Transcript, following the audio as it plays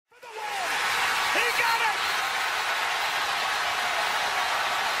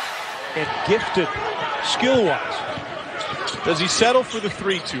and gifted skill-wise. Does he settle for the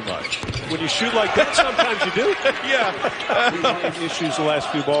three too much? When you shoot like that, sometimes you do. Yeah. Issues the last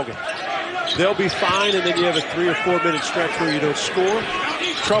few ball games. They'll be fine, and then you have a 3 or 4 minute stretch where you don't score.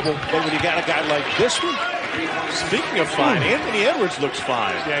 Trouble. But when you got a guy like this one. Speaking of fine, Anthony Edwards looks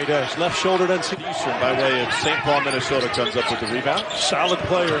fine. Yeah, he does. Left shoulder doesn't see. By way of St. Paul, Minnesota, comes up with the rebound. Solid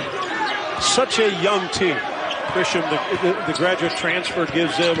player. Such a young team. Grisham, the graduate transfer,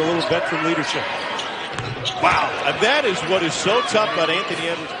 gives them a little veteran leadership. Wow. And that is what is so tough about Anthony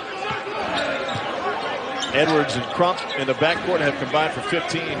Edwards. Edwards and Crump in the backcourt have combined for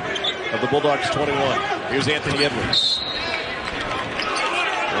 15 of the Bulldogs' 21. Here's Anthony Edwards.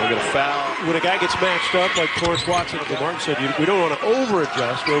 We're going to foul. When a guy gets matched up, like Torrance Watson and Martin said, we don't want to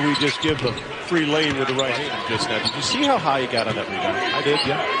over-adjust where we just give the free lane with the right hand. Just now, did you see how high he got on that rebound? I did,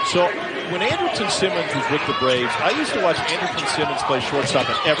 yeah. So when Anderson Simmons was with the Braves, I used to watch Anderson Simmons play shortstop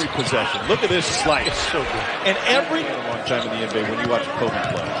in every possession. Look at this slice. It's so good. And every a long time in the NBA when you watch Kobe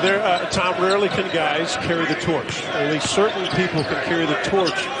play. Tom, rarely can guys carry the torch. Only certain people can carry the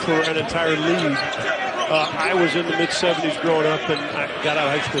torch for an entire league. I was in the mid-'70s growing up, and I got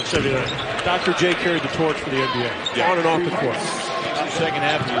out of high school in '79. Dr. J carried the torch for the NBA, on and off the court. Second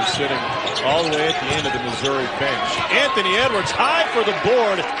half, he was sitting all the way at the end of the Missouri bench. Anthony Edwards high for the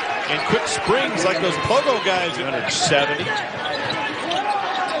board, and quick springs like those pogo guys. 170.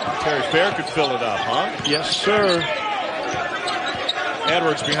 Terry Fair could fill it up, huh? Yes, sir.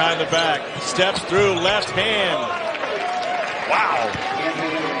 Edwards behind the back, steps through, left hand. Wow.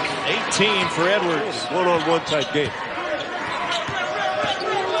 18 for Edwards. One-on-one type game.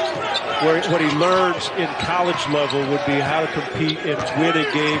 What he learns in college level would be how to compete and win a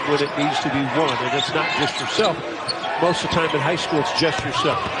game when it needs to be won. And it's not just yourself. Most of the time in high school, it's just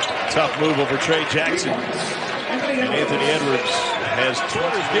yourself. Tough move over Trey Jackson. And Anthony Edwards has 20.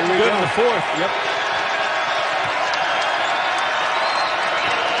 Getting good in the fourth. Yep.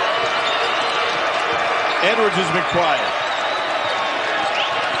 Edwards has been quiet.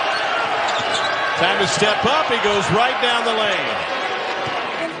 Time to step up. He goes right down the lane.